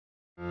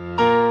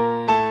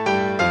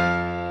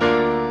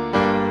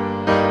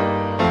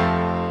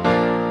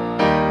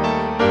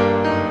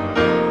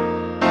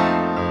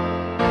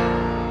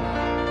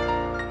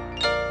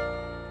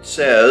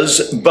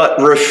says,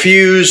 "But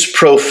refuse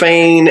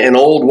profane and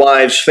old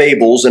wives'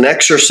 fables, and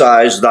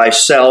exercise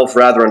thyself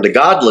rather unto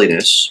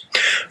godliness.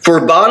 For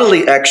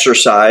bodily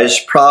exercise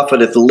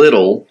profiteth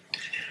little,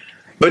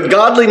 but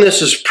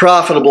godliness is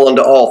profitable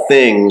unto all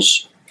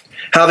things,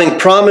 having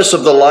promise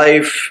of the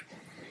life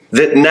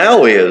that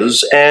now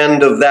is,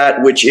 and of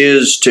that which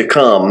is to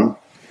come.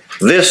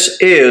 This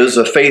is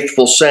a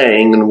faithful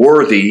saying, and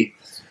worthy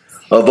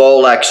of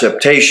all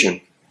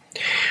acceptation."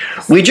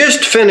 We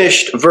just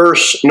finished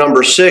verse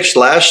number 6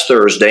 last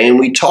Thursday, and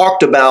we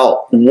talked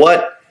about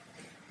what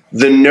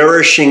the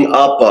nourishing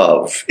up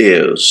of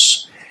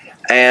is.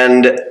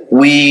 And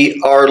we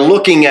are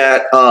looking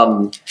at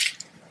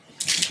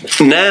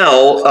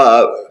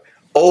now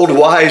old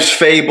wives'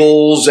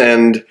 fables,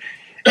 and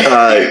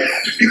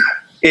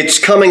it's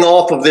coming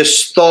off of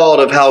this thought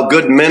of how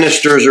good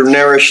ministers are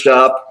nourished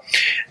up.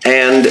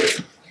 And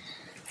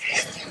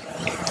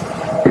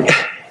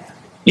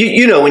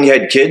you know, when you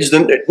had kids,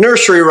 the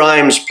nursery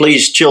rhymes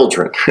please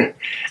children.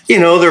 You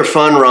know, they're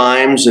fun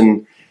rhymes,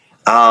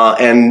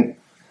 but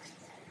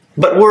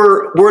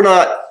we're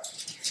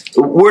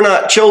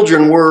not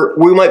children.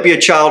 We might be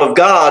a child of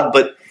God,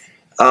 but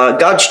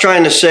God's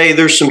trying to say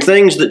there's some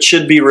things that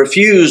should be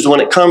refused when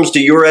it comes to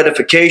your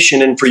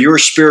edification and for your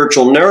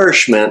spiritual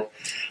nourishment.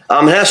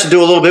 It has to do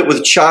a little bit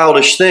with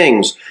childish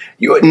things.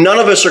 None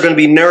of us are going to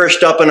be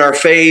nourished up in our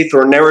faith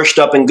or nourished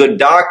up in good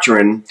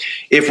doctrine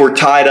if we're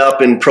tied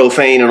up in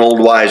profane and old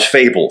wives'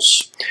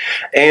 fables.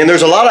 And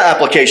there's a lot of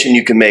application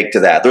you can make to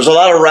that. There's a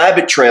lot of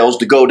rabbit trails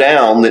to go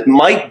down that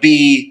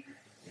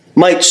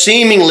might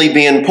seemingly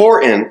be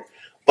important,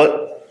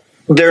 but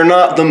they're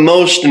not the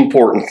most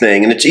important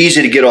thing, and it's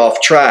easy to get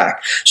off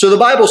track. So the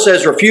Bible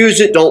says refuse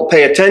it, don't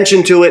pay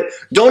attention to it,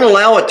 don't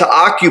allow it to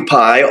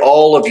occupy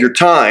all of your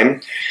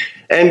time.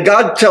 And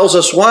God tells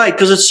us why,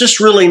 because it's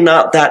just really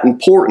not that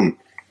important.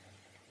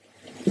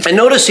 And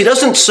notice he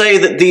doesn't say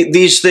that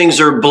these things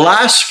are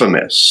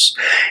blasphemous.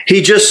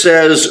 He just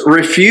says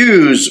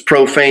refuse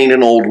profane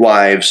and old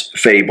wives'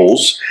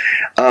 fables.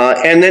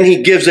 And then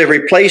he gives a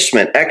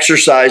replacement,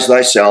 exercise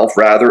thyself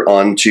rather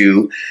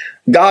unto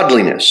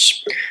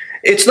godliness.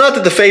 It's not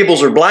that the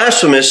fables are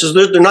blasphemous, it's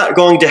that they're not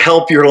going to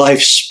help your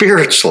life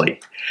spiritually.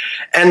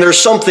 And there's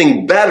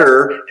something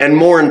better and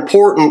more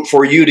important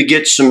for you to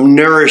get some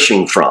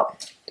nourishing from.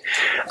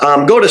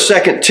 Go to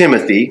 2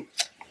 Timothy.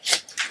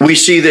 We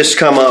see this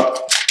come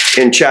up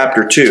in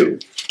chapter 2.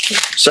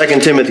 2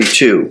 Timothy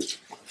 2.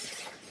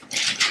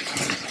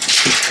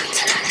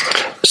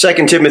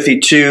 2 Timothy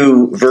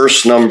 2,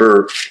 verse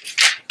number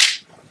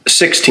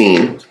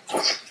 16.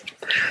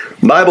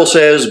 The Bible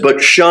says,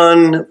 "But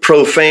shun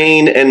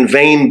profane and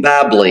vain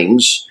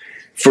babblings,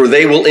 for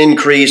they will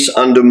increase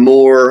unto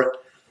more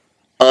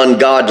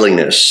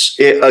ungodliness."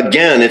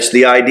 Again, it's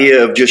the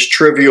idea of just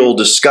trivial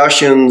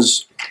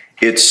discussions.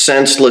 It's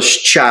senseless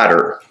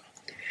chatter.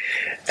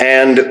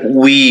 And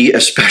we,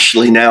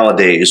 especially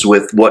nowadays,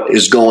 with what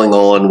is going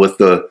on with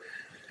the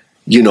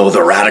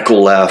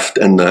radical left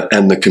and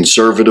the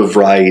conservative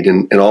right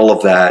and all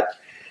of that,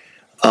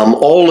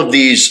 all of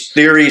these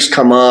theories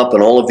come up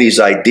and all of these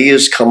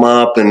ideas come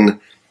up, and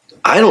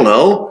I don't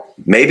know,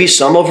 maybe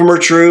some of them are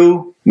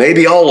true,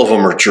 maybe all of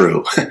them are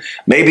true,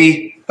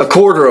 maybe a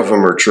quarter of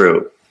them are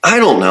true. I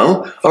don't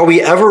know. Are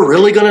we ever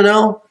really going to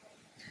know?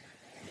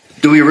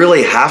 Do we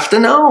really have to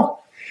know?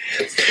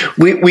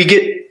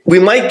 We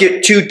might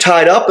get too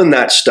tied up in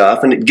that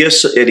stuff, and it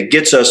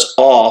gets us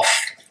off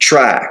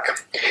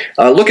track.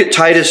 Look at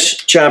Titus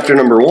chapter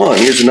number 1.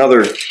 Here's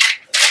another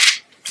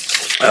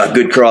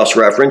good cross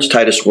reference.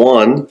 Titus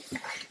 1.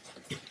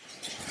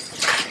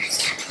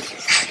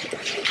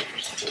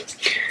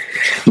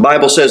 The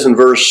Bible says in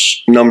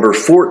verse number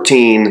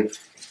 14,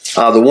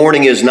 the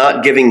warning is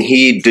not giving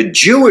heed to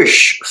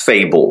Jewish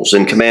fables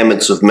and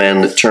commandments of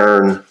men that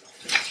turn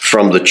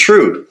from the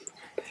truth.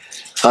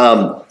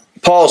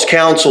 Paul's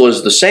counsel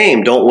is the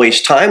same. Don't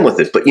waste time with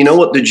it. But you know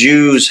what the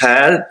Jews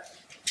had?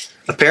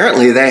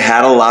 Apparently they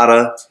had a lot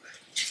of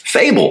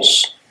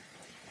fables.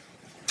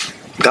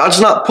 God's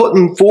not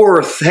putting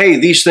forth, hey,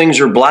 these things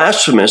are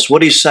blasphemous.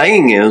 What he's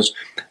saying is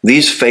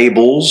these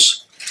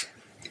fables,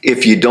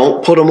 if you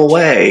don't put them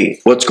away,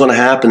 what's going to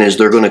happen is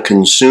they're going to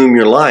consume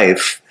your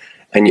life,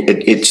 and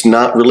it's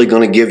not really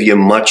going to give you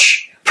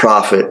much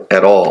profit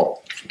at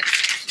all.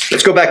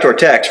 Let's go back to our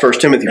text, 1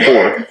 Timothy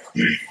 4.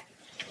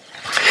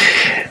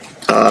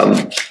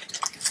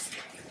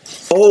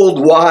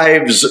 Old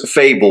wives'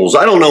 fables.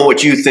 I don't know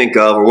what you think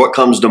of or what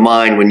comes to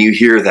mind when you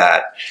hear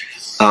that.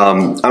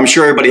 I'm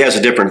sure everybody has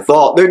a different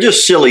thought. They're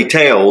just silly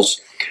tales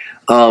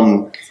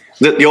that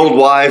the old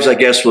wives, I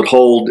guess, would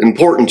hold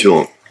important to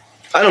them.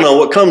 I don't know.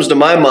 What comes to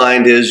my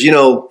mind is,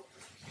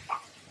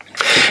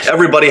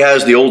 everybody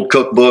has the old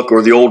cookbook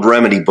or the old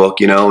remedy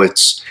book.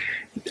 It's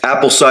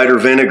apple cider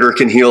vinegar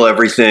can heal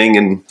everything,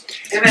 and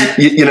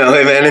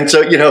Amen. And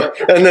so,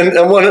 and then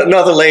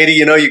another lady,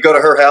 you go to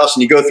her house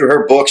and you go through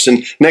her books,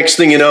 and next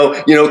thing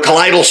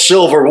colloidal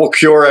silver will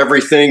cure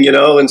everything,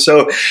 and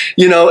so,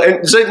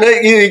 and so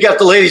you got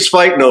the ladies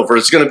fighting over.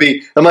 It's going to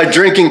be, am I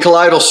drinking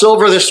colloidal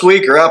silver this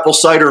week or apple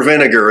cider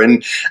vinegar?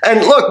 And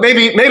look,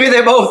 maybe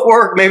they both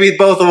work, maybe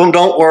both of them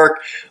don't work,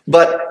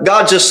 but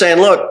God's just saying,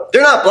 look,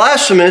 they're not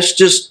blasphemous.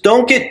 Just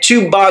don't get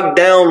too bogged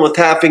down with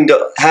having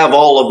to have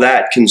all of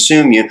that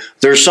consume you.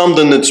 There's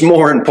something that's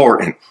more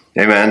important.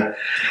 Amen.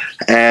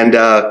 And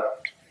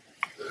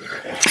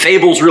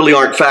fables really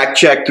aren't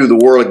fact-checked through the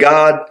Word of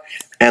God,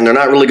 and they're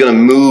not really going to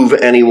move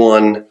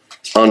anyone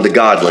unto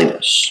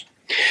godliness.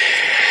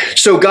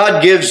 So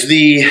God gives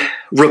the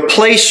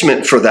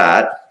replacement for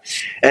that,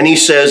 and he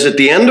says at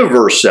the end of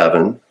verse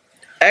 7,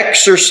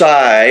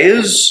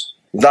 exercise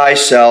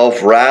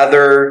thyself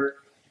rather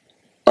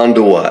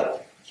unto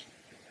what?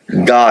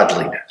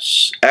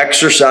 Godliness.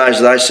 Exercise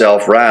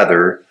thyself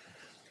rather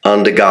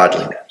unto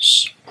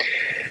godliness.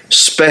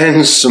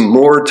 Spend some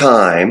more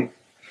time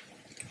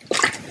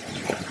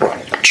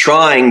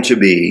trying to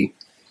be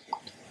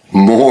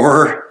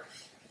more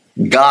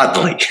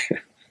godly.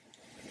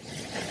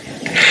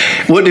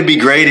 Wouldn't it be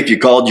great if you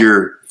called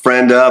your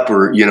friend up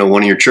or,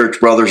 one of your church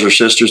brothers or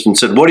sisters and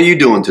said, what are you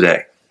doing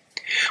today?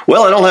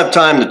 Well, I don't have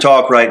time to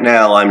talk right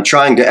now. I'm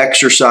trying to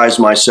exercise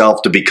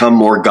myself to become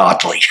more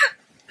godly.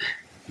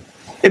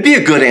 It'd be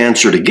a good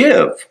answer to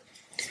give,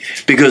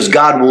 because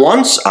God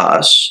wants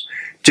us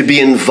to be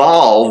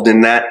involved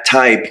in that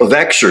type of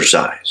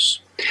exercise.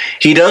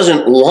 He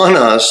doesn't want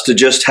us to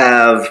just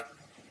have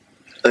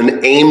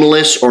an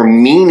aimless or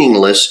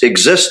meaningless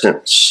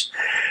existence.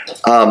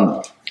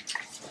 We're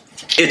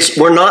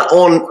not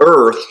on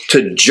earth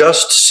to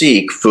just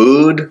seek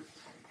food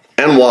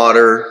and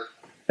water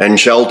and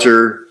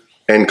shelter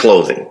and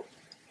clothing.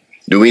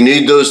 Do we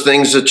need those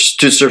things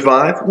to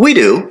survive? We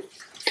do.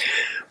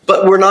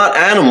 But we're not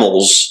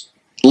animals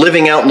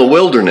living out in the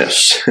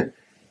wilderness.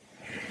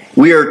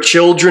 We are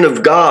children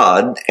of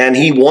God, and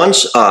he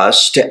wants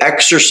us to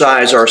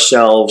exercise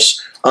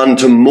ourselves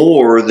unto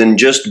more than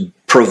just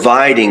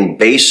providing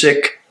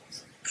basic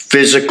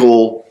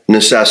physical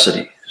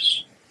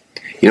necessities.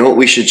 You know what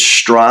we should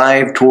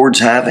strive towards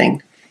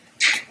having?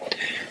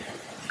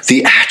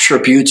 The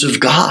attributes of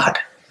God.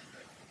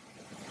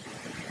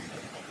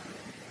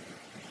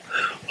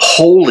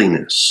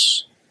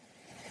 Holiness.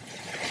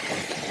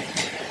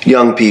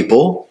 Young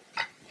people,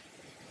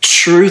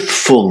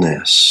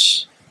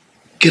 truthfulness.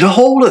 Get a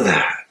hold of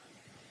that.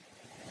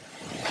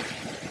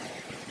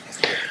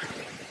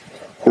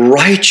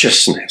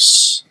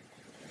 Righteousness.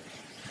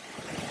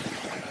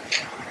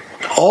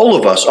 All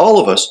of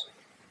us.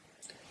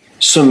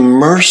 Some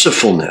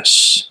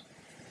mercifulness.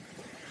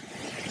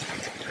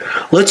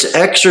 Let's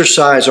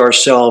exercise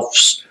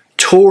ourselves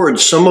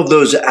towards some of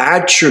those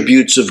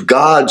attributes of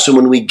God, so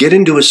when we get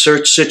into a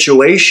certain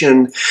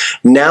situation,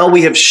 now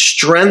we have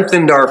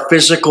strengthened our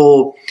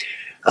physical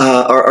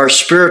our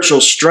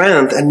spiritual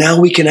strength, and now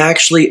we can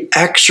actually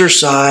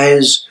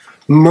exercise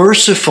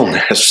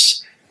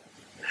mercifulness.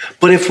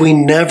 But if we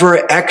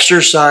never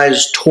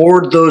exercise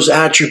toward those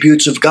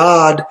attributes of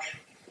God,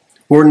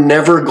 we're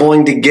never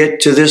going to get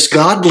to this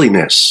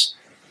godliness.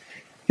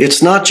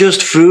 It's not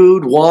just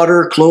food,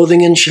 water,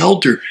 clothing, and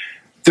shelter.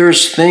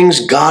 There's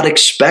things God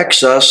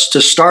expects us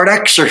to start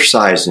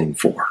exercising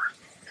for.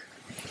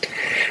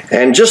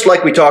 And just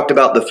like we talked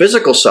about the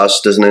physical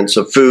sustenance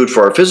of food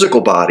for our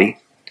physical body,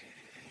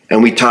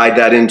 and we tied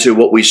that into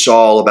what we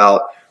saw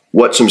about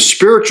what some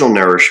spiritual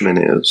nourishment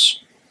is.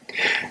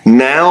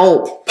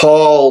 Now,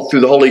 Paul,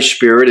 through the Holy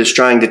Spirit, is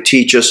trying to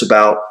teach us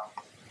about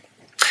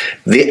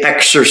the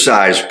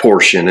exercise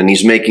portion, and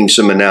he's making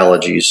some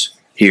analogies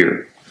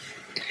here.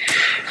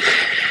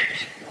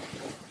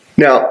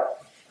 Now,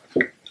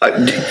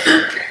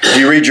 do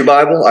you read your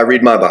Bible? I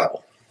read my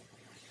Bible.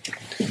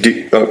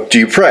 Do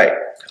you pray?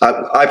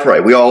 I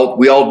pray. We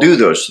all do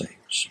those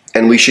things,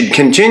 and we should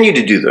continue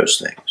to do those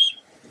things.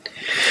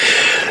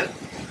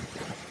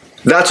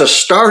 That's a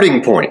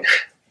starting point.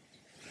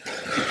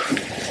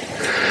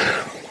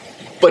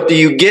 But do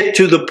you get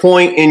to the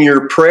point in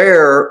your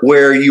prayer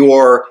where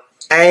you're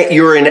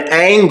in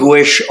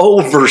anguish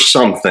over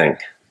something?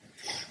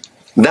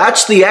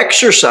 That's the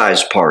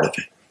exercise part of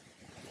it.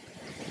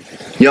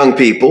 Young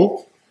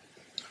people,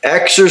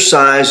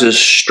 exercise is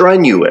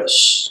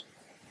strenuous.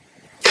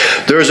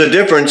 There's a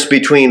difference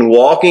between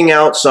walking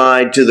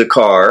outside to the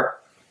car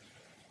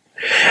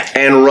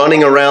and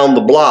running around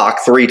the block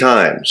 3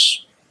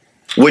 times.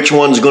 Which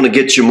one's going to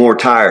get you more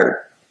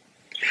tired?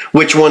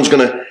 Are you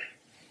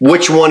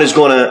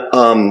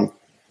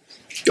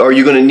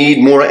going to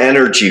need more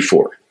energy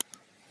for?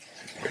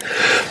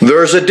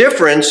 There's a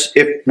difference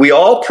if we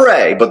all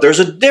pray, but there's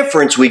a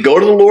difference. We go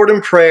to the Lord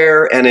in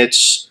prayer, and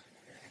it's,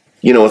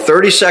 a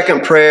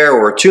 30-second prayer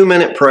or a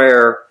 2-minute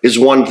prayer is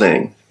one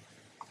thing.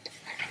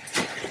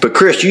 But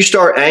Chris, you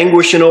start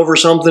anguishing over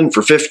something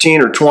for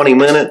 15 or 20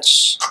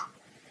 minutes.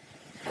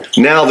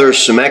 Now there's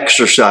some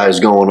exercise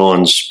going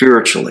on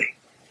spiritually.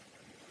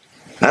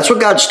 That's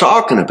what God's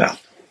talking about.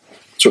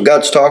 That's what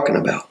God's talking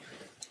about.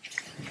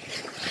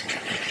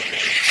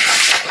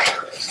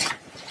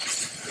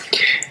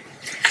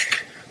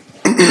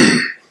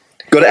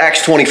 Go to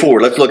Acts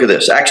 24. Let's look at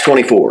this. Acts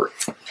 24.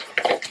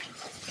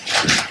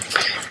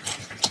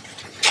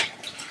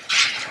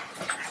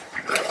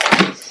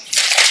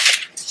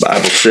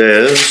 Bible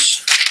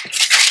says,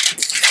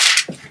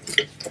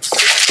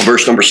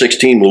 verse number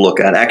 16 we'll look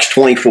at. Acts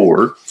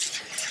 24.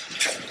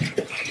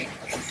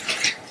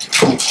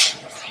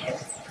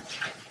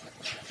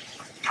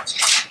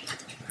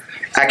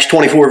 Acts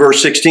 24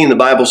 verse 16, the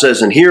Bible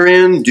says, "And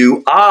herein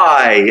do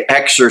I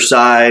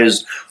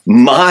exercise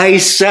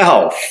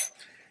myself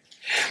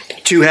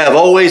to have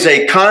always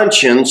a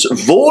conscience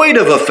void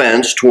of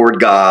offense toward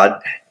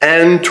God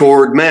and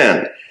toward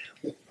men."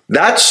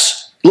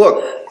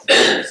 Look,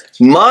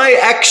 my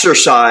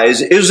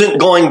exercise isn't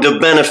going to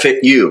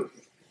benefit you.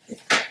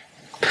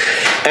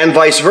 And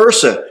vice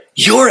versa.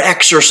 Your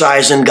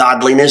exercise in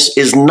godliness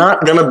is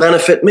not going to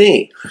benefit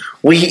me.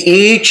 We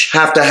each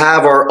have to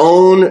have our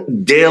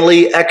own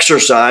daily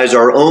exercise,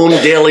 our own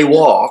daily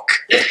walk,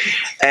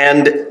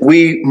 and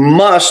we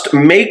must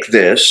make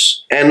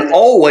this an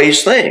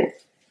always thing.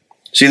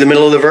 See the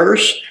middle of the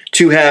verse?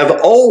 To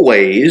have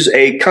always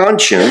a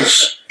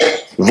conscience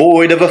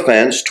void of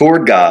offense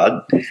toward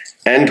God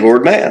and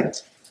toward man.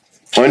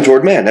 And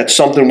toward man. That's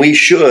something we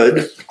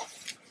should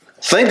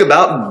think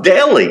about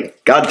daily.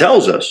 God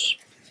tells us.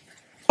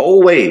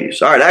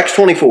 Always. All right, Acts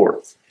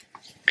 24.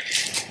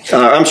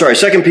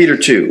 2 Peter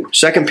 2.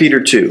 2 Peter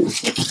 2.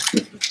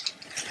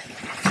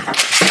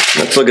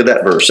 Let's look at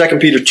that verse. 2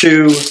 Peter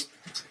 2.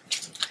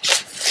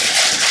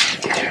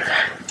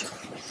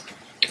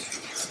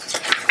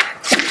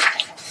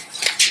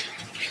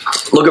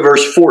 Look at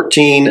verse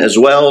 14 as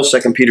well.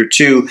 2 Peter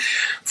 2,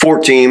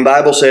 14.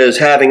 Bible says,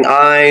 "Having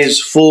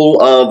eyes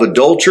full of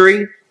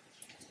adultery,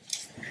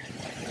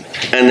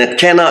 and that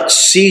cannot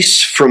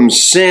cease from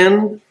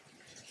sin."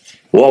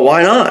 Well,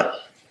 why not?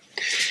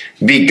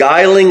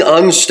 "Beguiling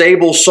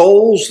unstable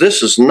souls."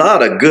 This is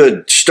not a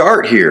good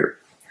start here.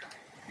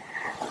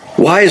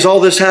 Why is all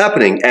this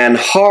happening? "And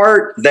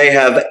heart they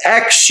have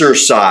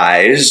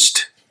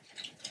exercised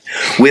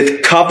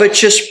with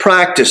covetous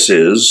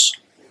practices,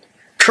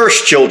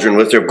 cursed children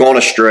which have gone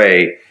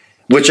astray,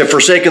 which have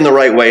forsaken the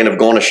right way and have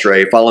gone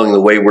astray, following the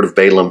wayward of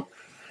Balaam."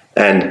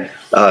 And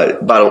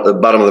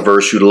bottom of the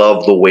verse, "who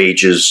love the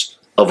wages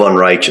of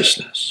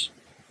unrighteousness."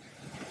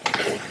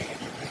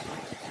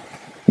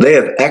 They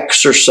have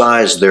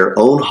exercised their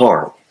own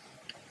heart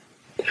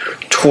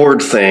toward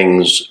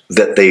things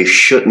that they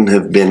shouldn't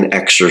have been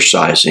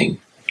exercising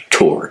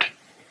toward.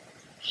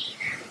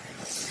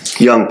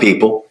 Young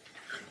people,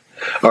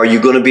 are you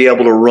going to be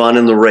able to run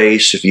in the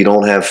race if you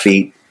don't have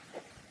feet?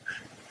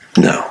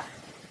 No.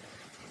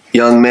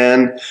 Young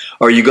men,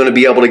 are you going to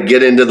be able to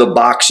get into the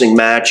boxing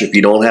match if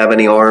you don't have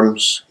any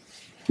arms?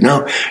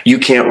 No. You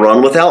can't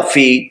run without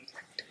feet,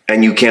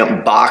 and you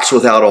can't box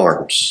without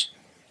arms.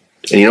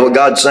 And you know what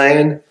God's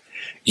saying?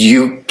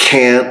 You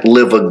can't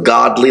live a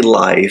godly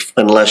life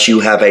unless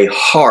you have a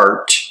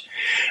heart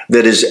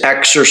that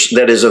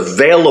is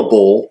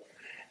available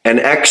and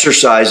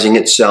exercising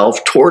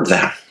itself toward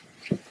that.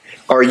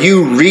 Are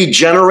you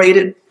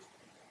regenerated?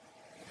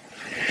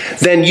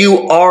 Then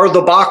you are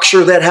the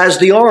boxer that has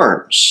the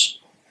arms.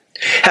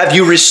 Have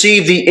you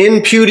received the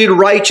imputed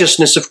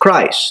righteousness of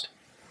Christ?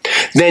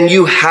 Then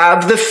you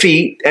have the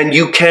feet and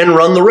you can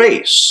run the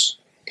race.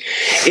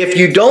 If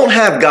you don't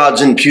have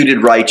God's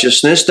imputed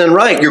righteousness, then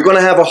you're going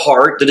to have a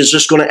heart that is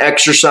just going to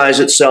exercise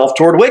itself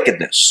toward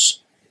wickedness.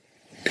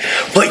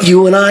 But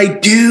you and I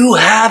do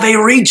have a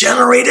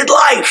regenerated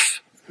life.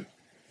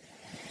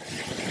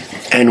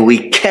 And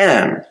we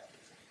can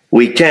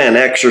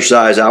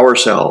exercise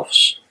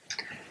ourselves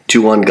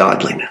to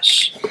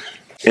ungodliness.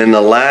 In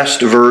the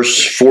last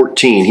verse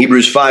 14,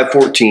 Hebrews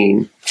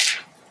 5:14,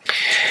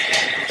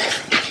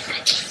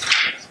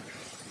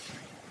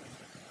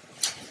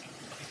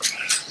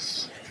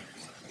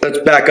 let's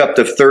back up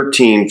to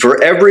 13.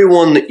 "For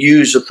everyone that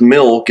useth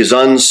milk is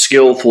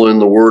unskillful in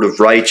the word of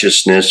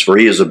righteousness, for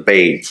he is a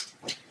babe.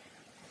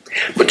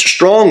 But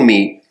strong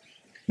meat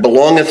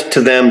belongeth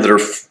to them that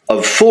are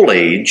of full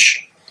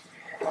age,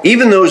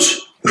 even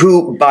those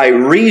who by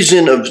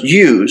reason of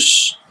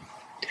use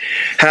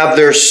have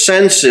their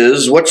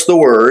senses," what's the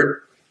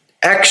word?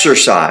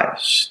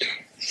 "Exercised."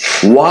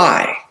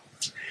 Why?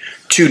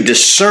 "To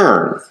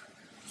discern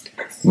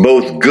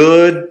both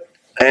good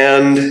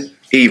and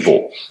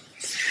evil."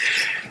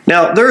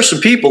 Now, there are some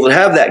people that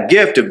have that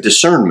gift of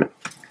discernment.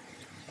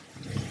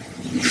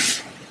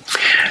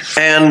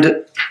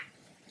 And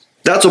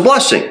that's a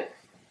blessing.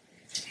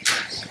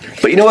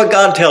 But you know what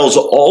God tells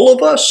all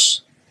of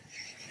us?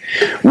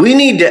 We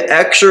need to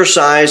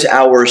exercise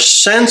our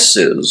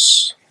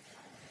senses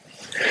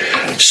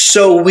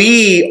so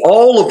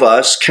all of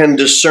us can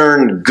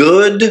discern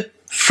good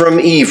from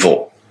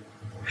evil.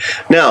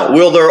 Now,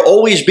 will there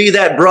always be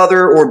that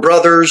brother or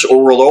brothers,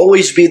 or will there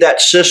always be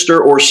that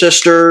sister or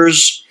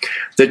sisters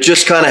that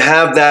just kind of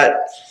have that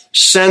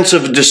sense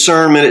of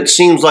discernment? It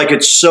seems like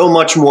it's so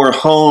much more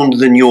honed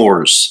than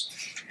yours.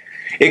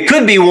 It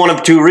could be one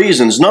of two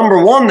reasons. Number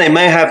one, they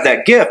may have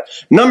that gift.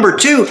 Number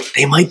two,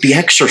 they might be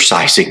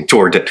exercising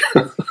toward it.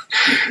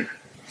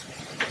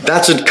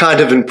 That's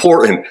kind of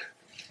important.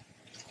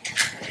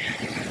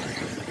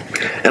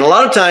 And a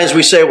lot of times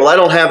we say, well, I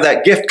don't have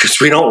that gift because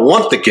we don't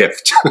want the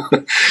gift.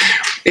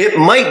 It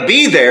might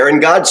be there,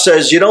 and God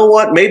says, you know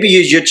what? Maybe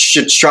you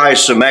should try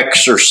some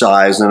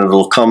exercise and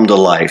it'll come to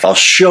life. I'll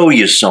show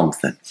you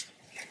something.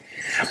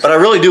 But I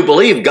really do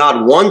believe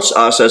God wants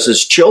us as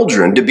His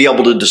children to be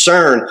able to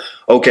discern,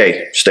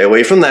 okay, stay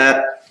away from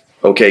that.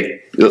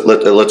 Okay,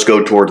 let's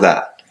go toward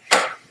that.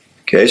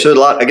 Okay,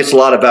 so I guess a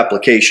lot of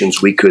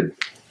applications we could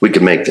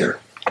make there.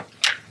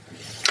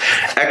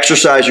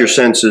 Exercise your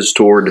senses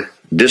toward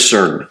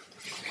discernment.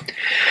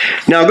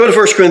 Now go to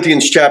 1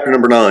 Corinthians chapter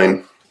number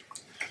 9.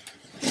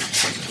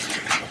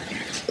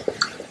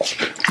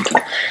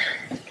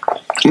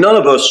 None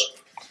of us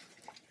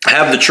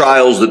have the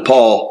trials that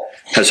Paul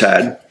has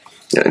had,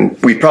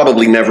 and we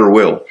probably never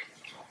will.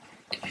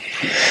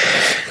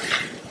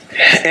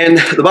 And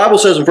the Bible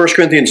says in 1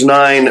 Corinthians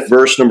 9,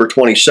 verse number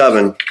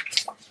 27,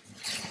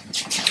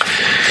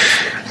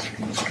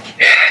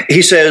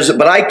 he says,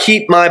 but I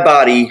keep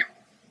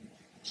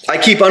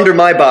under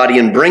my body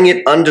and bring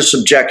it unto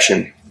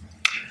subjection,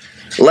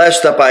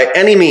 lest that by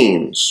any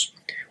means,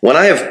 when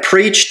I have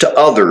preached to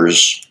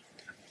others,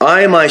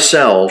 I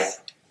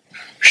myself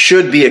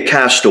should be a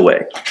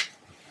castaway.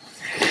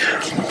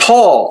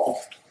 Paul,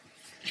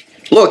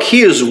 look, he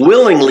has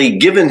willingly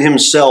given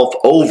himself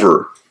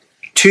over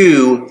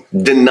to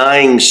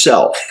denying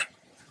self.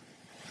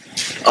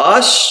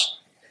 Us,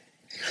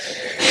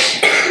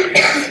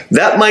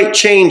 that might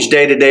change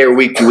day to day or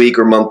week to week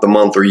or month to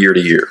month or year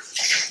to year.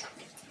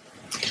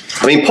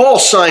 I mean, Paul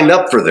signed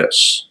up for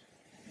this.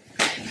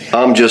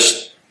 I'm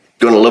just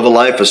going to live a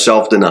life of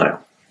self-denial.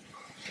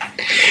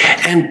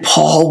 And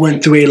Paul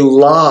went through a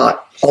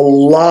lot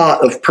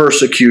of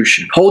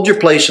persecution. Hold your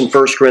place in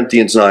 1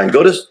 Corinthians 9.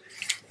 Go to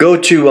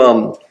 2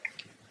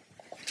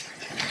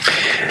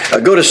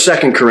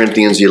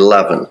 Corinthians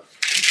 11.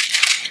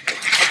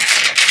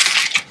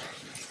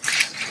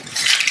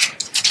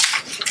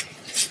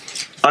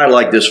 I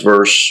like this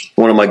verse,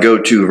 one of my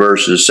go-to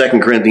verses, 2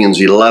 Corinthians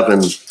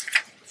 11.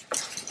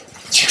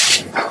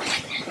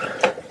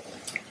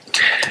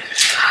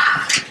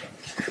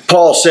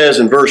 Paul says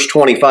in verse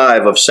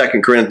 25 of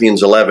 2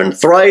 Corinthians 11,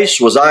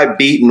 thrice was I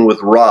beaten with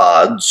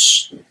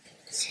rods,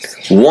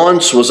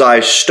 once was I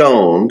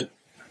stoned,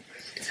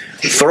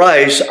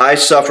 thrice I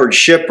suffered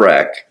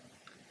shipwreck,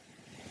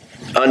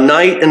 a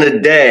night and a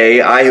day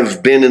I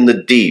have been in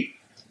the deep.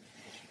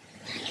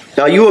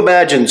 Now you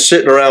imagine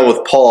sitting around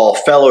with Paul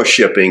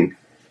fellowshipping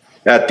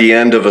at the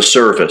end of a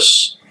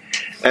service,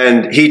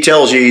 and he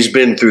tells you he's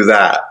been through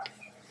that.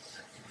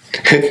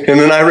 And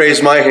then I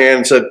raised my hand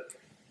and said,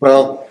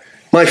 well,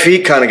 my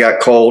feet kind of got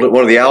cold at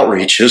one of the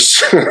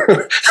outreaches.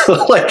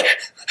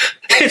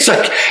 It's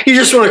like you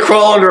just want to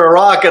crawl under a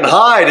rock and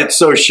hide. It's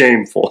so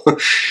shameful.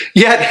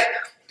 Yet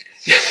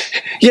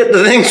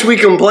the things we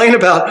complain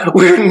about,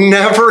 we're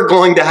never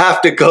going to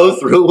have to go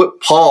through what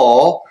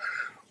Paul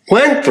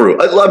went through.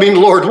 I mean,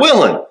 Lord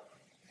willing.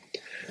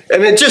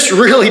 And it just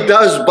really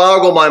does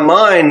boggle my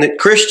mind that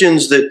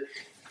Christians that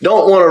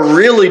don't want to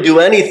really do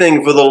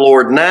anything for the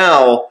Lord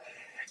now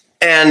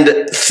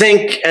and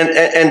think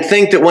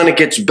that when it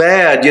gets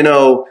bad,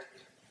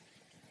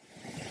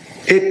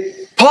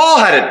 Paul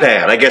had it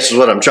bad, I guess is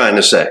what I'm trying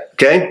to say,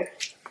 okay?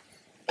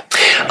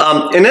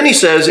 And then he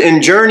says,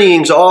 in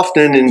journeyings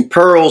often in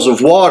perils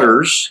of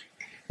waters,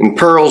 in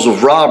perils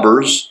of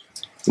robbers,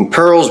 in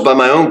perils by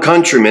my own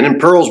countrymen, in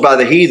perils by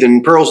the heathen,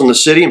 in perils in the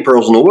city, in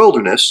perils in the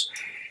wilderness,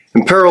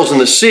 in perils in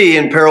the sea,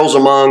 in perils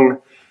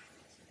among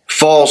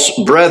false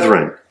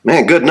brethren.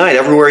 Man, good night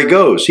everywhere he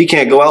goes. He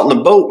can't go out in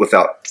the boat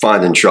without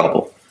finding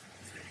trouble.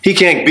 He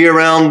can't be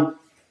around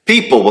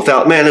people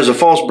without, man, there's a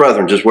false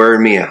brethren just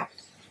wearing me out.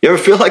 You ever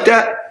feel like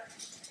that?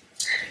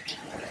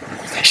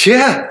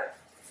 Yeah.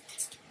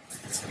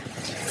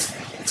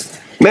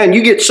 Man,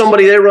 you get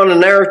somebody, they run a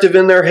narrative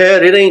in their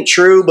head, it ain't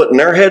true, but in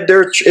their head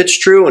it's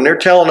true, and they're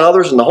telling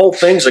others, and the whole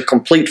thing's a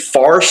complete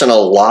farce and a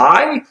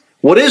lie?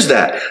 What is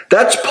that?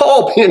 That's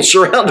Paul being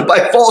surrounded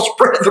by false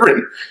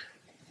brethren.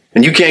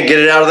 And you can't get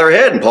it out of their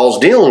head, and Paul's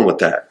dealing with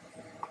that.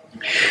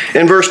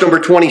 In verse number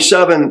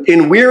 27,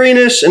 in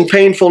weariness and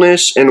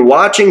painfulness and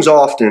watchings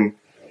often.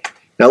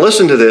 Now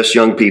listen to this,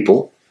 young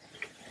people,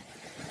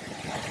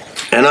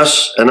 and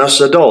us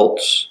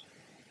adults.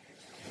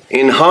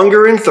 In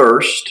hunger and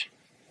thirst,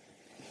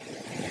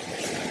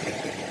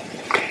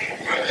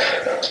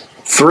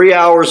 3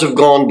 hours have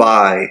gone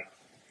by.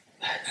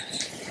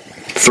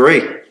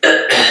 3.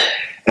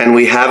 And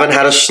we haven't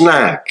had a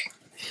snack.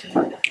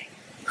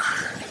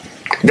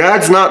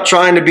 Dad's not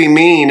trying to be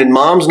mean, and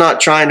Mom's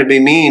not trying to be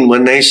mean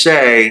when they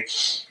say,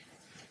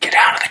 get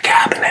out of the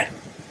cabinet.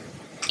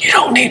 You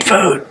don't need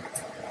food.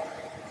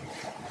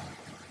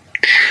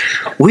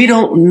 We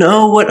don't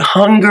know what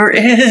hunger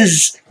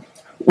is.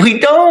 We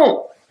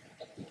don't.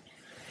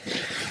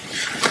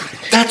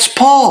 That's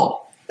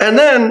Paul. And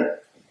then,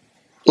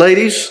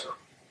 ladies,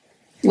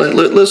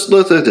 let's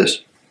look at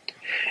this.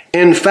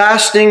 In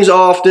fastings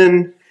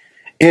often,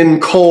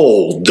 in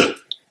cold.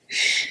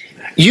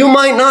 You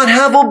might not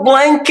have a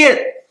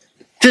blanket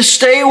to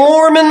stay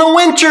warm in the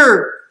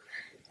winter.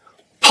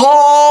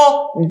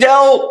 Paul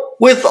dealt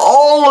with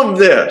all of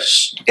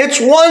this. It's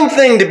one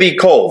thing to be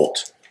cold.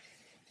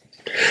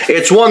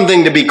 It's one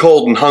thing to be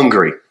cold and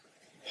hungry.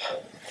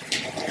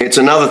 It's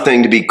another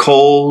thing to be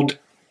cold,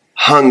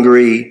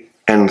 hungry,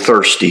 and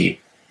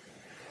thirsty.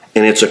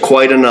 And it's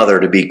quite another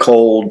to be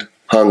cold,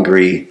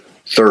 hungry,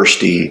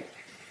 thirsty,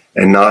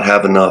 and not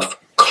have enough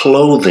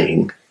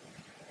clothing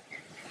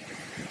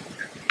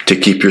to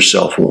keep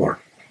yourself warm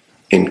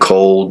in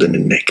cold and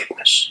in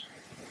nakedness.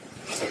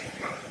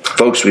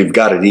 Folks, we've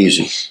got it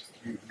easy.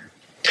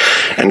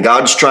 And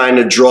God's trying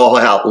to draw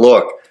out,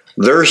 look,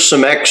 there's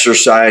some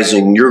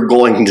exercising you're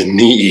going to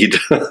need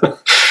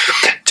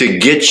to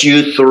get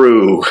you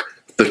through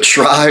the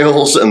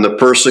trials and the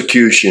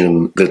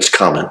persecution that's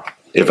coming,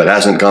 if it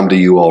hasn't come to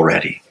you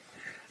already.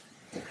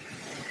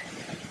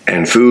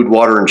 And food,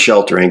 water, and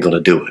shelter ain't going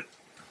to do it.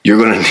 You're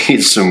going to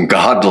need some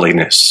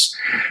godliness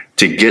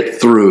to get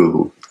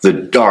through the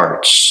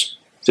darts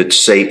that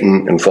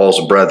Satan and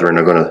false brethren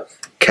are going to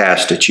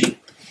cast at you.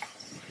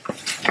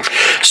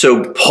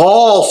 So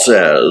Paul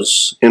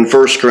says in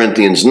 1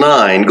 Corinthians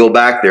 9, go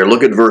back there,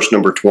 look at verse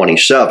number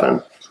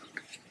 27.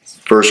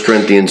 1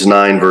 Corinthians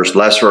 9,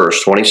 last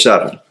verse,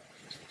 27.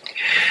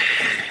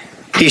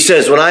 He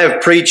says, when I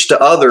have preached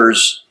to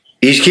others,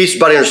 he keeps the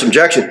body under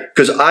subjection,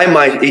 because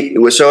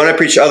so when I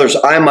preach to others,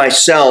 I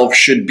myself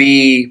should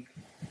be,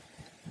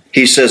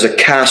 he says, a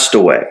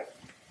castaway.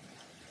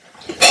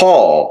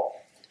 Paul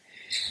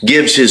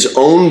gives his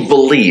own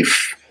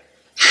belief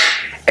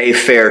a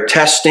fair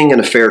testing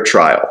and a fair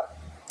trial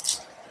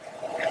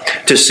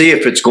to see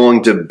if it's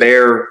going to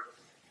bear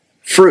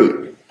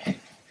fruit.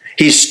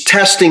 He's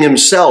testing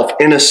himself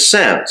in a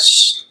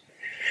sense.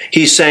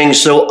 He's saying,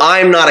 so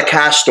I'm not a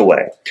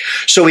castaway.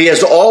 So he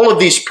has all of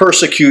these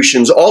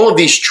persecutions, all of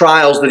these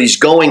trials that he's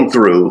going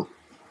through.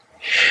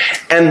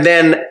 And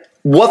then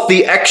what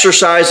the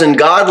exercise in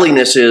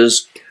godliness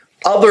is,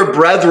 other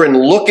brethren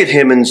look at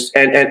him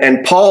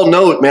and Paul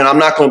knows, man, I'm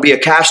not going to be a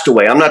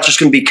castaway. I'm not just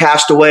going to be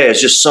cast away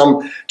as just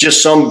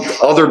some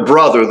other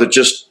brother that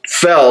just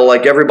fell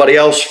like everybody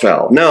else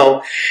fell.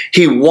 No,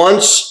 he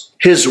wants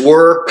his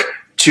work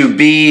to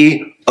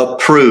be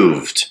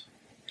approved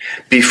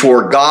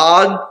before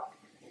God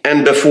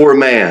and before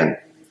man.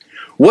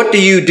 What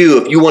do you do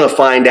if you want to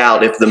find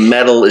out if the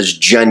metal is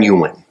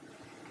genuine?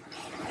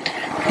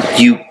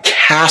 You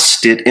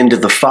cast it into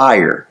the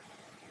fire.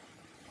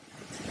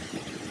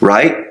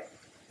 Right?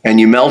 And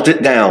you melt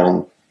it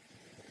down,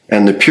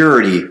 and the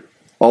purity,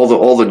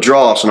 all the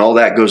dross and all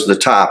that goes to the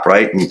top,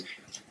 right? And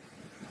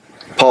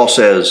Paul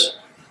says,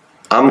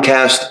 I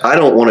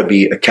don't want to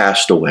be a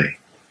castaway.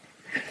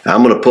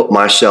 I'm going to put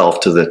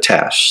myself to the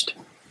test.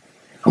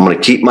 I'm going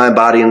to keep my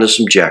body into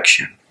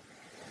subjection,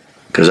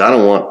 because I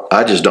don't want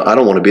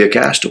to be a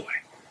castaway.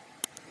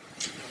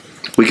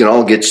 We can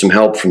all get some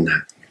help from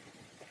that.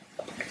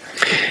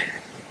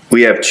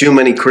 We have too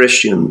many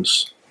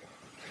Christians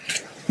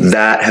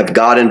that have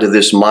got into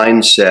this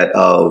mindset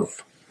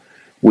of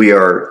we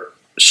are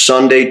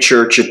Sunday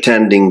church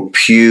attending,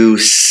 pew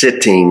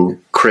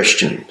sitting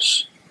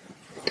Christians.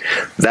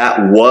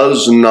 That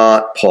was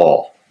not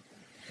Paul.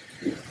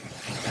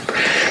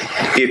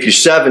 If you're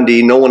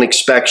 70, no one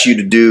expects you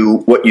to do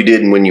what you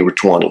did when you were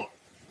 20.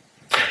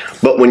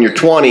 But when you're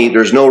 20,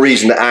 there's no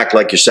reason to act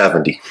like you're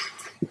 70.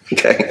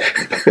 Okay?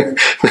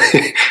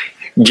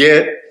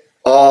 Get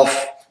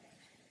off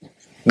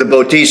the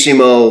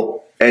bottissimo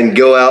and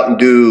go out and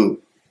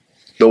do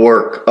the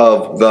work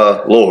of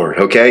the Lord,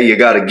 okay? You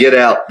got to get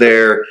out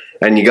there,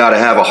 and you got to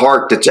have a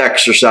heart that's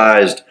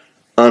exercised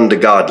unto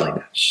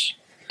godliness.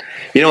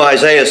 You know,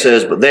 Isaiah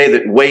says, but they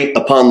that wait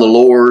upon the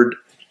Lord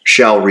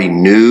shall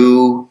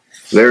renew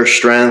their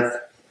strength.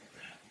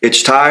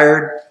 It's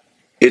tired.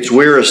 It's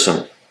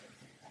wearisome.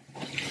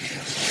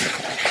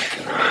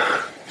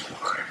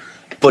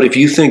 But if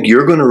you think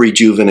you're going to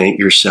rejuvenate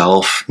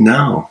yourself,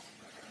 no.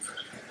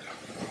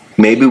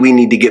 Maybe we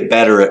need to get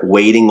better at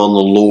waiting on the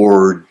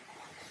Lord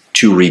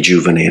to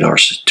rejuvenate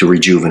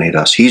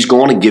us. He's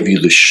going to give you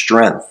the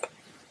strength.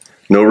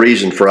 No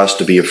reason for us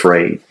to be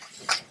afraid.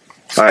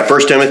 All right,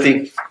 1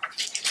 Timothy.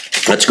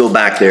 Let's go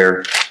back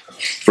there.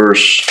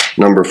 Verse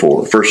number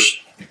 4. 1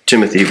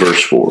 Timothy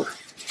verse 4.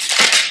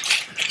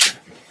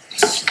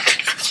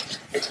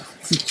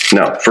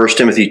 No, 1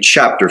 Timothy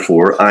chapter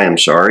 4. I am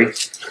sorry.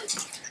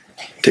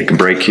 Take a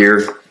break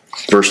here.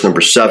 Verse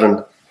number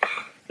 7.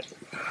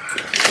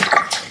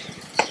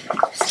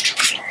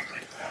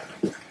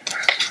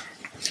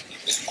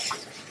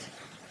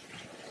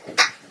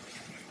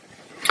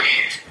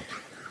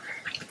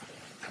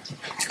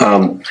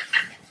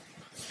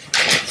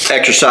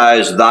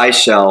 Exercise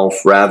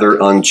thyself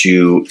rather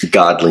unto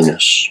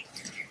godliness.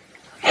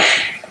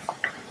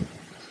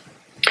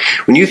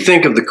 When you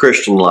think of the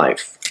Christian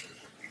life,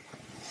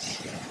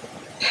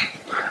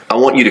 I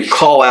want you to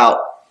call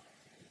out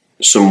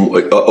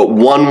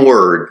one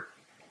word.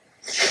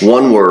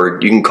 One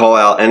word. You can call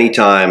out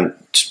anytime,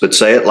 but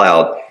say it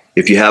loud.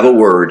 If you have a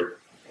word,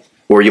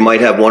 or you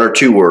might have one or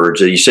two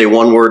words. You say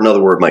one word,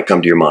 another word might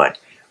come to your mind.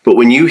 But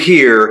when you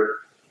hear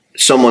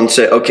someone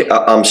say, okay,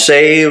 I'm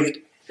saved,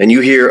 and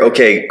you hear,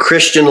 okay,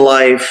 Christian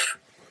life,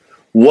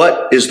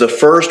 what is the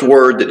first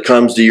word that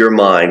comes to your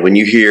mind when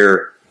you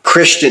hear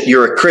Christian,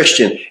 you're a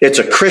Christian? It's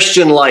a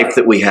Christian life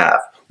that we have.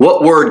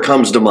 What word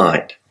comes to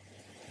mind?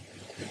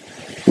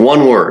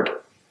 One word.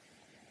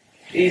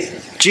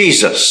 Jesus.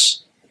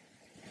 Jesus.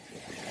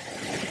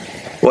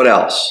 What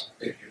else?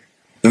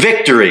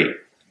 Victory.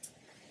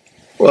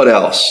 What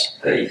else?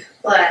 Faith.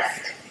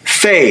 Blessed.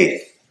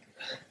 Faith.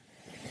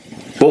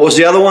 What was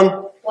the other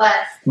one?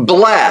 Blessed.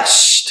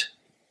 Blessed.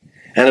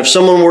 And if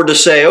someone were to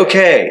say,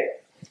 okay,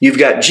 you've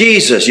got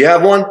Jesus, you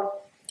have one?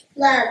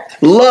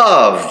 Loved.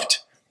 Loved.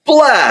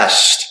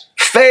 Blessed.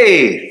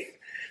 Faith.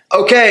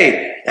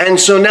 Okay, and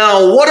so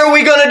now what are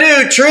we going to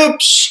do,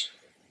 troops?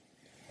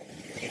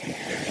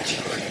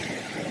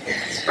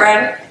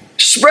 Spread.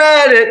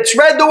 Spread it.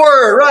 Spread the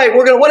word. Right.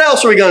 What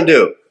else are we going to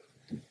do?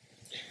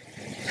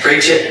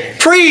 Preach it.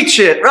 Preach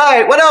it.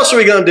 Right. What else are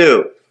we going to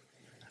do?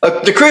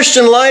 The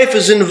Christian life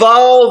is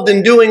involved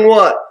in doing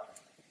what?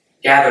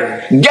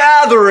 Gathering.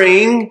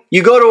 Gathering.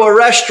 You go to a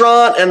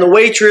restaurant and the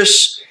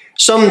waitress,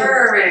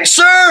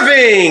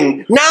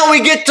 serving. Now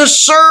we get to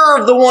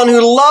serve the one who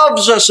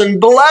loves us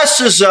and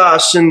blesses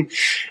us, and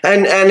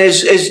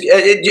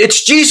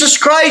it's Jesus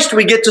Christ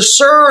we get to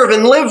serve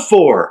and live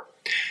for.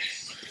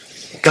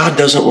 God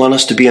doesn't want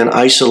us to be an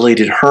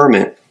isolated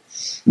hermit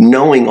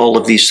knowing all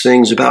of these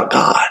things about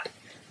God.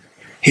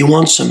 He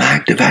wants some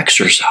active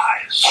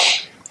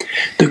exercise.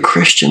 The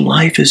Christian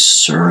life is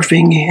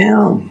serving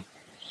Him.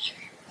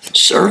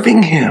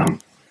 Serving Him.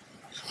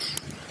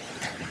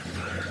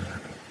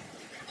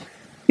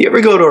 You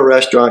ever go to a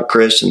restaurant,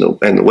 Chris, and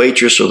the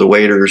waitress or the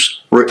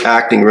waiters were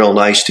acting real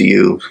nice to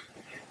you?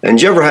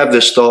 And you ever have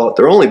this thought,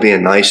 they're only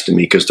being nice to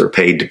me because they're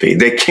paid to be.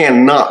 They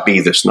cannot be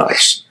this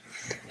nice.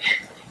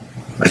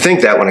 I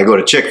think that when I go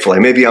to Chick-fil-A.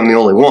 Maybe I'm the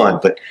only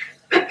one, but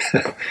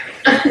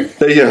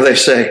they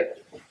say,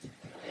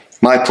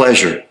 my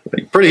pleasure.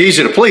 Pretty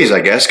easy to please,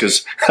 I guess,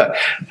 because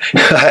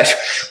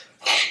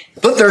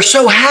but they're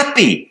so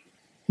happy.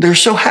 They're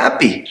so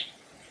happy.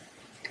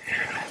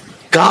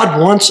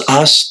 God wants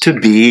us to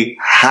be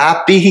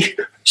happy,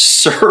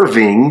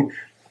 serving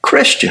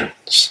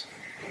Christians.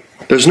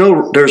 There's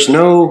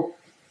no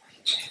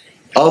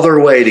other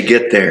way to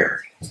get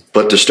there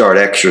but to start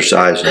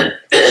exercising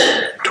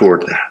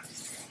toward that.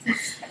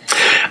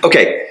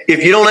 Okay,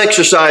 if you don't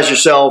exercise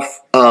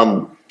yourself,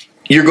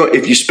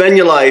 if you spend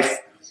your life,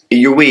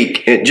 your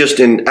week, just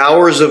in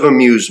hours of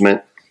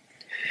amusement,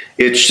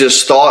 it's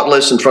just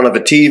thoughtless in front of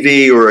a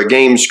TV or a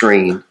game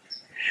screen,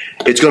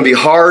 it's going to be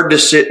hard to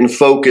sit and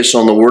focus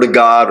on the Word of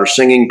God or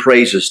singing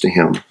praises to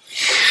Him.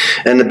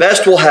 And the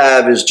best we'll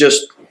have is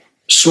just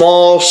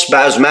small,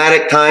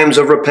 spasmodic times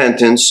of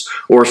repentance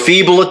or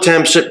feeble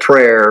attempts at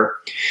prayer.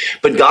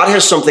 But God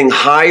has something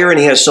higher and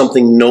He has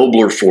something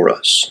nobler for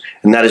us.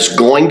 And that is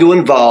going to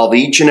involve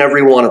each and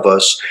every one of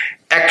us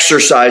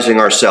exercising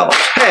ourselves.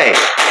 Hey,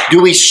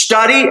 do we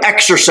study?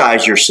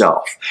 Exercise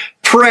yourself.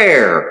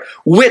 Prayer,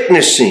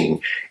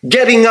 witnessing,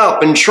 getting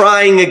up and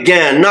trying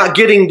again, not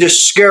getting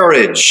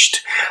discouraged,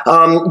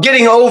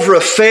 getting over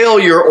a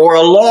failure or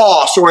a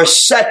loss or a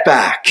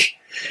setback.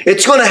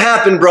 It's going to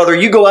happen, brother.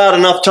 You go out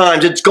enough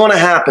times, it's going to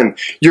happen.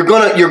 You're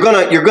going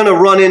to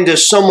run into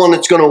someone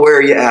that's going to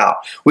wear you out.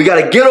 We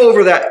got to get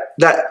over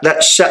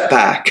that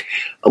setback.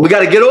 We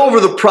got to get over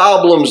the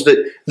problems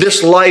that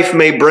this life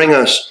may bring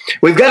us.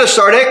 We've got to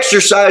start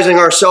exercising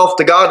ourselves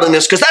to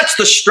godliness, because that's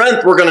the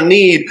strength we're going to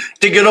need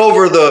to get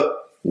over the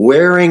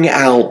wearing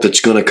out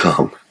that's going to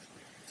come.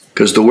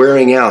 Because the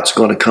wearing out's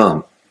going to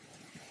come.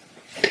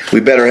 We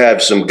better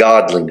have some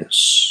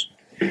godliness.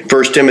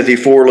 1 Timothy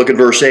 4, look at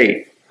verse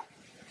 8.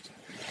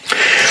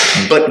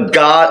 But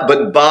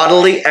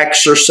bodily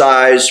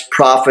exercise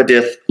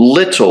profiteth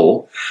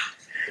little,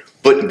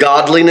 but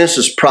godliness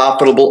is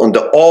profitable unto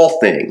all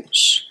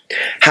things,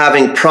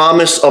 having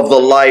promise of the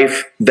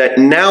life that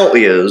now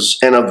is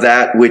and of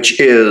that which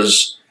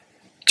is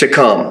to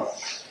come.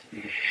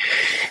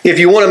 If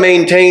you want to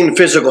maintain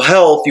physical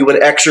health, you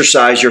would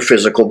exercise your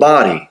physical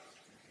body,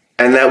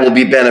 and that will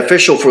be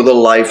beneficial for the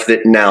life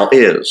that now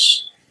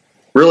is.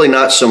 Really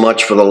not so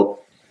much for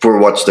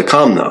what's to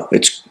come, though.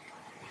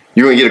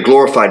 You're going to get a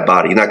glorified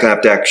body. You're not going to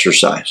have to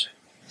exercise.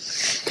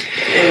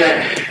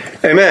 Amen.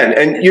 Amen.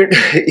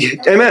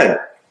 Amen.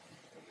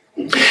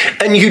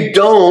 And you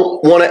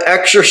don't want to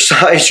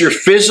exercise your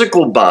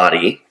physical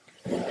body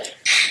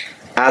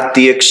at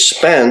the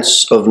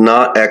expense of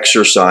not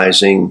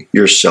exercising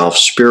yourself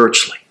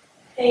spiritually.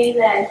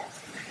 Amen.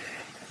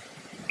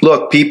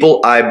 Look,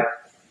 people,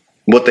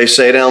 what they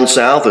say down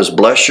south is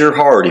bless your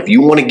heart. If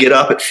you want to get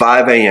up at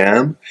 5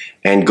 a.m.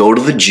 and go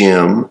to the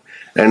gym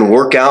and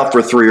work out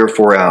for 3 or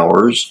 4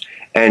 hours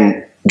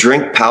and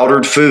drink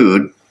powdered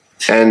food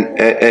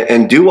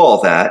and do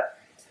all that,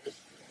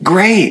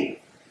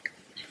 great.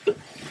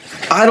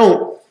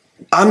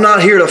 I'm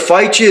not here to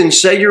fight you and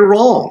say you're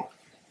wrong.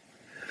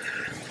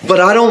 But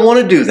I don't want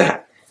to do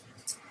that.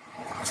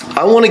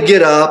 I want to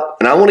get up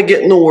and I want to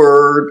get in the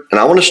Word and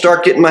I want to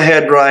start getting my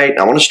head right and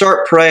I want to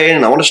start praying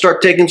and I want to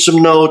start taking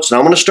some notes and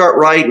I want to start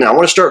writing and I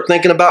want to start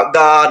thinking about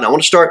God and I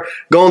want to start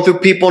going through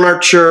people in our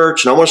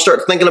church and I want to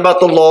start thinking about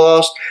the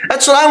lost.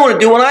 That's what I want to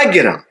do when I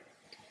get up.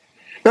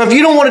 Now, if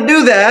you don't want to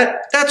do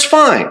that, that's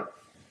fine.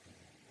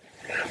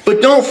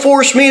 But don't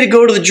force me to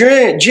go to the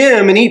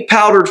gym and eat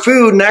powdered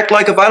food and act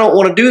like if I don't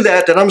want to do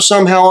that, that I'm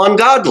somehow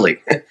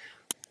ungodly.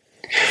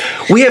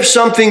 We have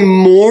something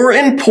more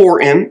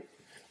important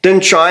than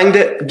trying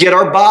to get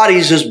our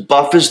bodies as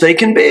buff as they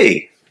can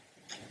be.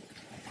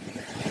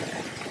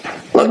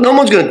 Look, no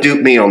one's going to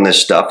dupe me on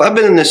this stuff. I've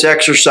been in this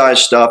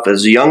exercise stuff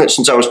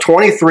since I was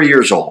 23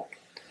 years old.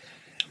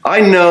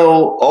 I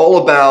know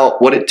all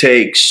about what it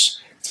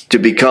takes to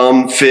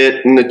become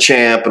fit and the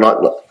champ. And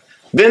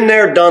been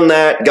there, done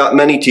that, got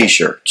many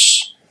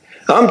t-shirts.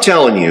 I'm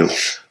telling you,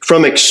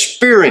 from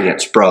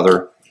experience,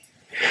 brother,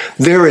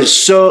 there's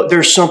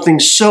something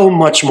so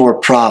much more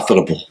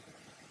profitable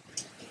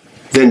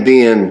than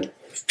being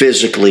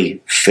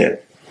physically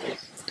fit.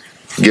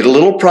 Get a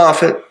little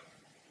profit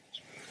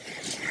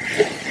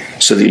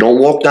so that you don't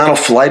walk down a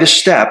flight of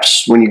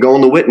steps when you go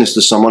in to witness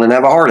to someone and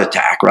have a heart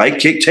attack, right?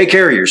 Take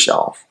care of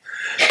yourself.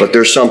 But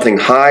there's something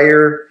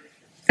higher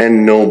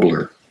and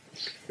nobler.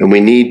 And we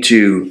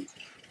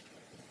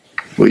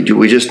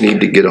just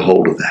need to get a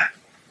hold of that.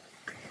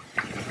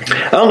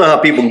 I don't know how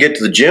people can get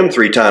to the gym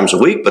 3 times a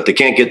week, but they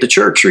can't get to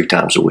church 3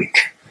 times a week.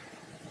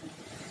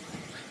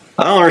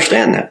 I don't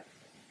understand that.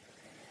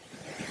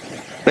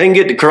 They can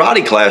get to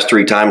karate class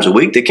 3 times a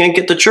week. They can't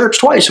get to church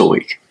twice a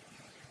week.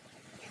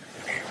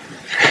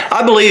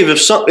 I believe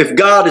if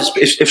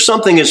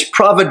something has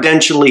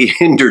providentially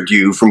hindered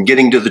you from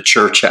getting to the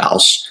church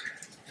house,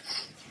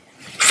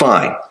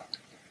 fine.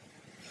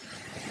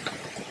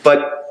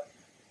 But,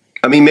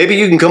 maybe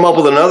you can come up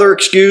with another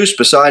excuse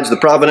besides the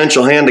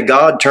providential hand of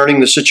God turning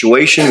the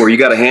situation where you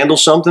got to handle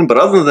something. But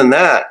other than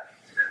that,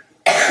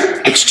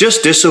 it's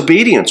just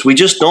disobedience. We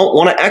just don't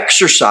want to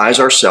exercise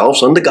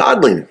ourselves unto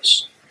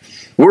godliness.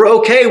 We're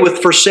okay with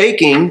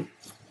forsaking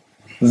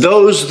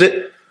those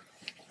that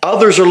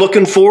others are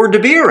looking forward to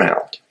be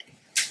around.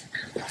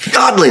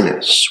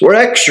 Godliness. We're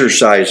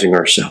exercising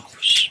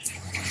ourselves.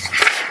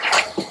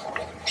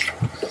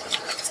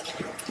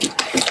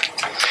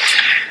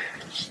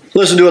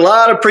 Listen to a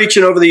lot of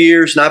preaching over the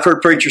years, and I've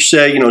heard preachers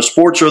say,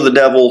 sports are the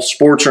devil,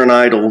 sports are an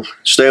idol,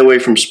 stay away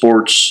from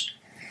sports.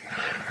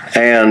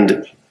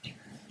 And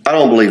I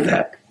don't believe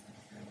that.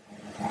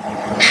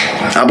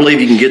 I believe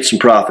you can get some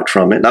profit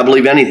from it, and I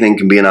believe anything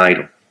can be an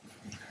idol.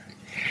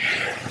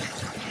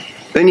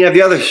 Then you have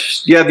the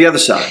other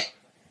side.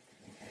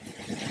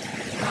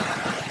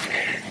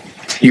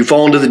 You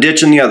fall into the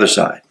ditch on the other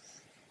side.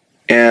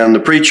 And the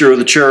preacher or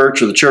the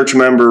church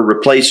member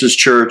replaces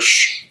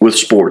church with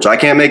sports. I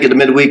can't make it to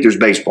midweek, there's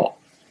baseball.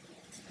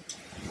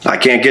 I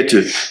can't get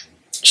to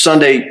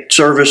Sunday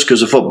service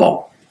because of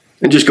football.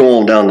 And just go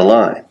on down the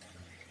line.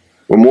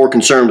 We're more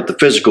concerned with the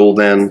physical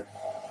than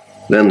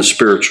the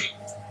spiritual.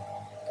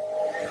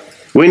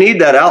 We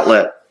need that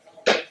outlet.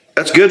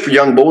 That's good for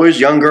young boys,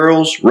 young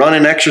girls,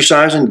 running,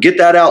 exercising. Get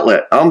that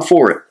outlet. I'm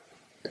for it.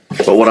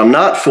 But what I'm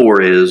not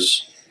for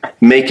is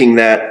making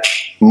that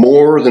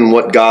more than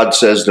what God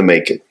says to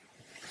make it.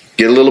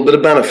 Get a little bit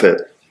of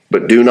benefit,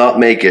 but do not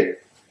make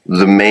it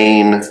the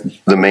main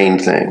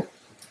thing.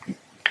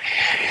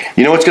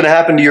 You know what's going to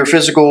happen to your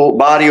physical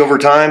body over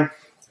time?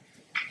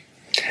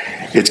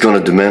 It's going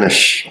to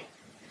diminish.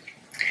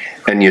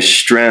 And your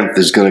strength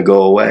is going to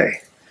go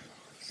away.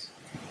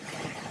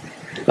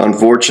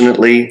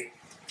 Unfortunately,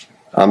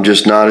 I'm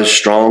just not as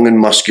strong and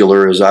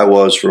muscular as I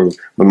was from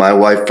when my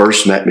wife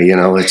first met me.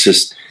 It's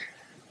just,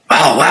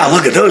 oh, wow,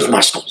 look at those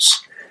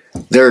muscles.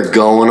 They're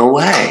going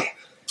away.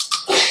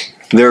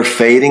 They're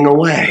fading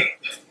away.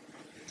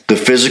 The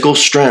physical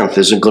strength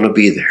isn't going to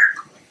be there.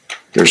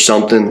 There's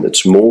something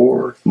that's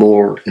more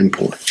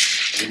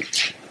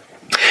important.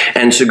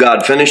 And so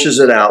God finishes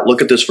it out.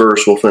 Look at this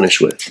verse we'll finish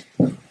with.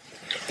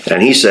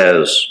 And he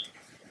says,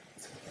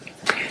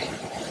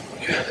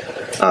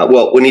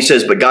 when he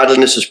says, but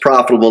godliness is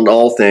profitable in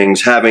all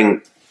things,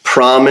 having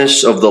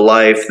promise of the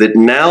life that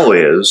now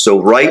is.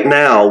 So right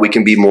now we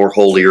can be more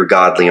holy or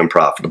godly and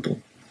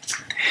profitable.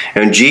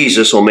 And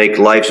Jesus will make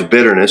life's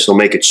bitterness, he'll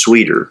make it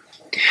sweeter.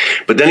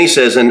 But then he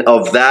says, and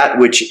of that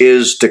which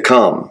is to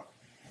come.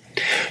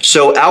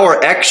 So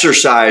our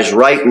exercise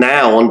right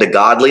now unto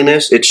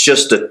godliness, it's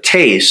just a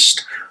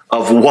taste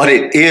of what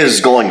it is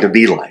going to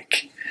be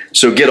like.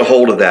 So get a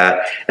hold of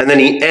that. And then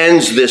he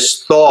ends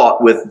this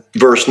thought with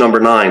verse number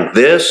 9.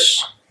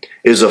 This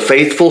is a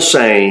faithful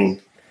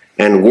saying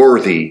and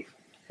worthy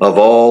of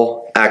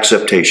all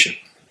acceptation.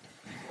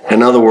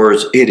 In other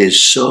words, it is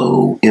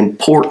so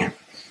important.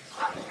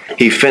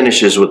 He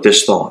finishes with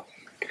this thought.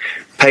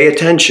 Pay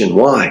attention.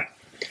 Why?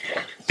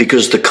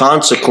 Because the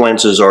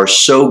consequences are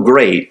so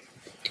great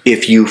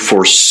if you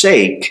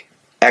forsake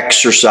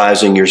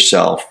exercising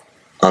yourself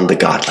unto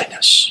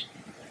godliness.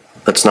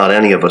 Let's not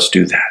any of us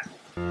do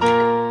that.